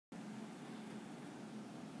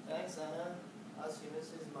Sana. As you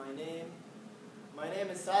misses my name. My name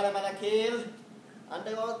is Al-Aqeel, and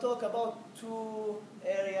I want to talk about two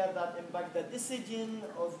areas that impact the decision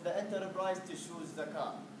of the enterprise to choose the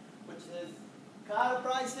car, which is car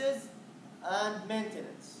prices and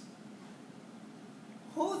maintenance.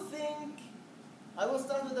 I will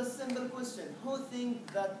start with a simple question. Who think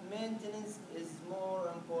that maintenance is more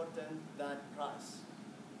important than price?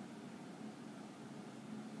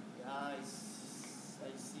 I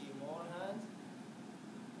see more hands.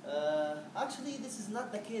 Actually, this is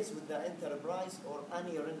not the case with the enterprise or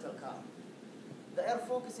any rental car. They are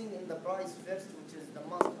focusing on the price first, which is the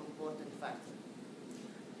most important factor.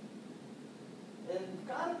 And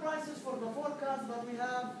car prices for the four cars that we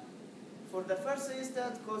have, for the first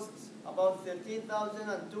Fiesta costs about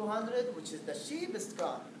 13,200, which is the cheapest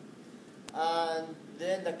car. And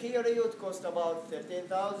then the Kia Rio costs about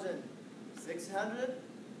 13,600.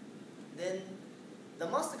 Then the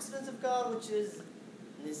most expensive car, which is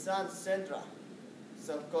Nissan Sentra,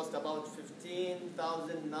 so it costs about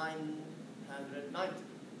 15,990.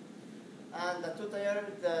 And the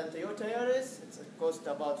Toyota Yaris, it costs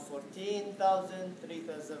about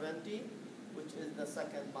 14,370, which is the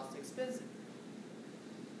second most expensive.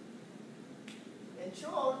 In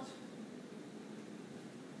short,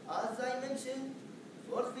 as I mentioned,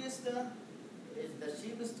 Ford Fiesta is the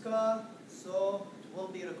cheapest car, so it will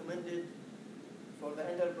be recommended for the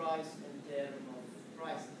enterprise in terms of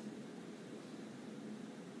prices.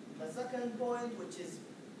 The second point, which is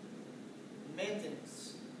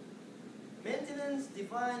maintenance. Maintenance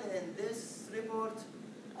defined in this report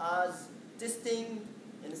as testing,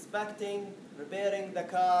 inspecting, repairing the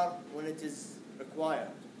car when it is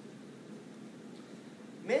required.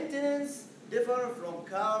 Maintenance differs from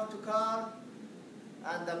car to car,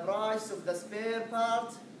 and the price of the spare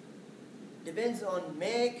part depends on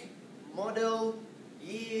make, model,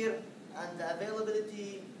 year, and the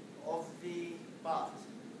availability of the part.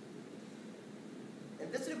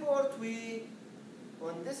 In this report,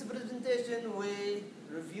 on this presentation, we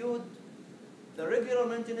reviewed the regular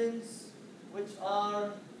maintenance, which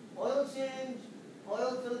are oil change,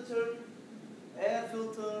 oil filter, air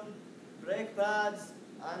filter, brake pads,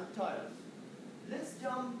 and tires. Let's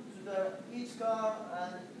jump to each car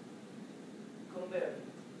and compare.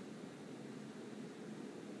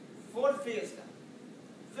 Ford Fiesta.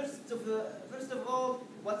 First of all,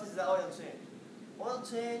 what is the oil change? Oil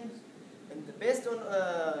change, based on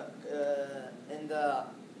in the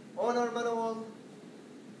owner manual,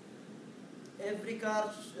 every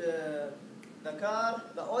car,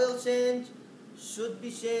 the oil change should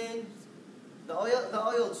be changed. The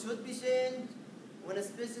oil should be changed when a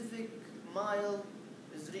specific mile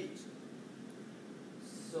is reached.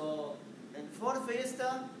 So in Ford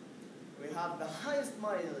Fiesta, we have the highest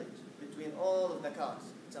mileage between all of the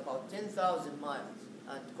cars. It's about 10,000 miles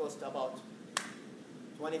and costs about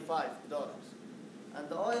 $25. And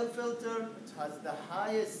the oil filter, it has the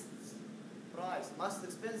highest price, most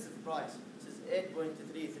expensive price, which is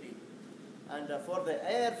 8.33. And for the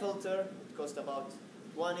air filter, it costs about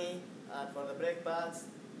 20, and for the brake pads,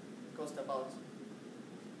 it costs about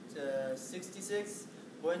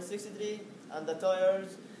 66.63. And the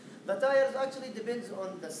tires actually depends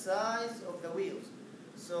on the size of the wheels.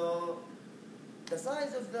 So the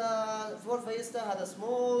size of the Ford Fiesta had a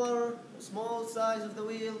small size of the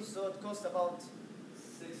wheels, so it cost about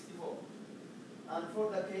 64. And for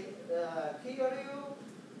the Kia Rio,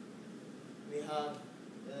 we have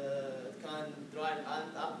can drive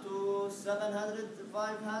up to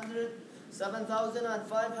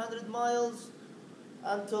 7,500 miles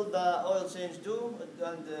until the oil change due,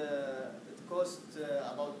 and it costs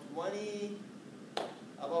about $20,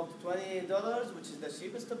 which is the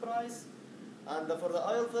cheapest price. And for the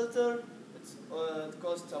oil filter, it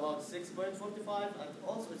costs about 6.45, and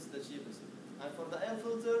also it's the cheapest. And for the air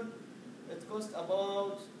filter, it costs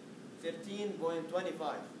about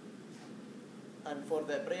 13.25. And for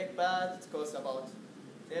the brake pad, it costs about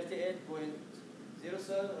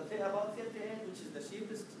 38.07, about 38, which is the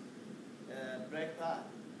cheapest brake pad.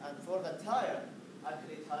 And for the tire,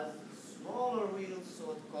 actually it has smaller wheels,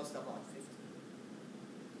 so it costs about 50.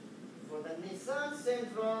 For the Nissan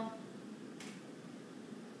Sentra,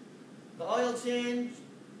 the oil change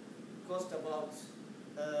cost about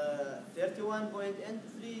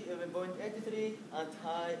 31.83, and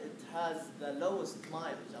it has the lowest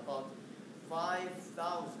mileage, about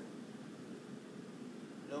 5,000.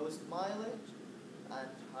 Lowest mileage and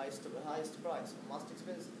highest price, most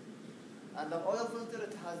expensive. And the oil filter,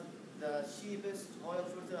 it has the cheapest oil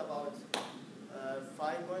filter, about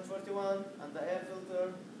 5.41, and the air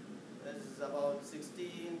filter is about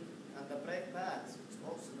 16, and the brake pads, which is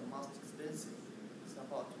also the most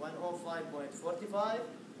 105.45,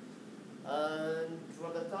 and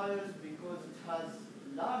for the tires, because it has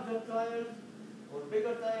larger tires or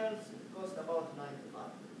bigger tires, it costs about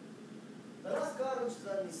 95. The last car, which is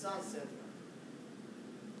a Nissan Sentra.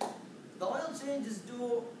 The oil change is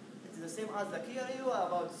due, it's the same as the Kia Rio,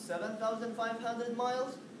 about 7,500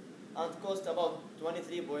 miles, and cost about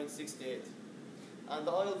 23.68. And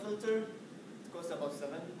the oil filter, it costs about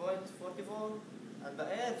 7.44, and the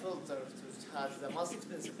air filter, which has the most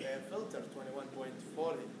expensive air filter,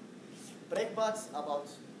 21.40. Brake pads about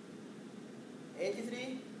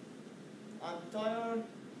 83, and tire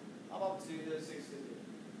about 63.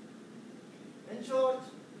 In short,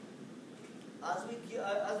 as we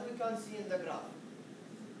can see in the graph,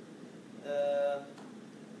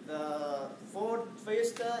 the Ford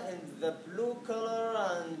Fiesta in the blue color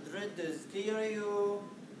and red is Kia Rio,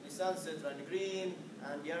 Nissan Sentra in green,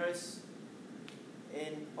 and Yaris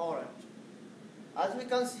in orange. As we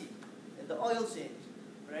can see in the oil change,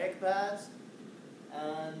 brake pads,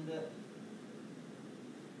 and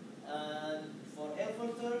for air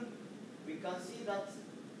filter, we can see that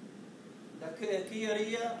the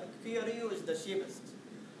Kia Rio is the cheapest,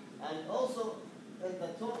 and also in the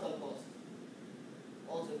total cost,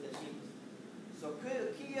 also the cheapest. So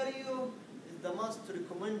Kia Rio is the most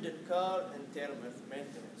recommended car in terms of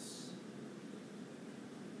maintenance.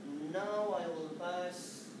 Now I will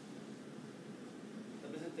pass the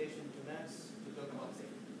presentation to Max.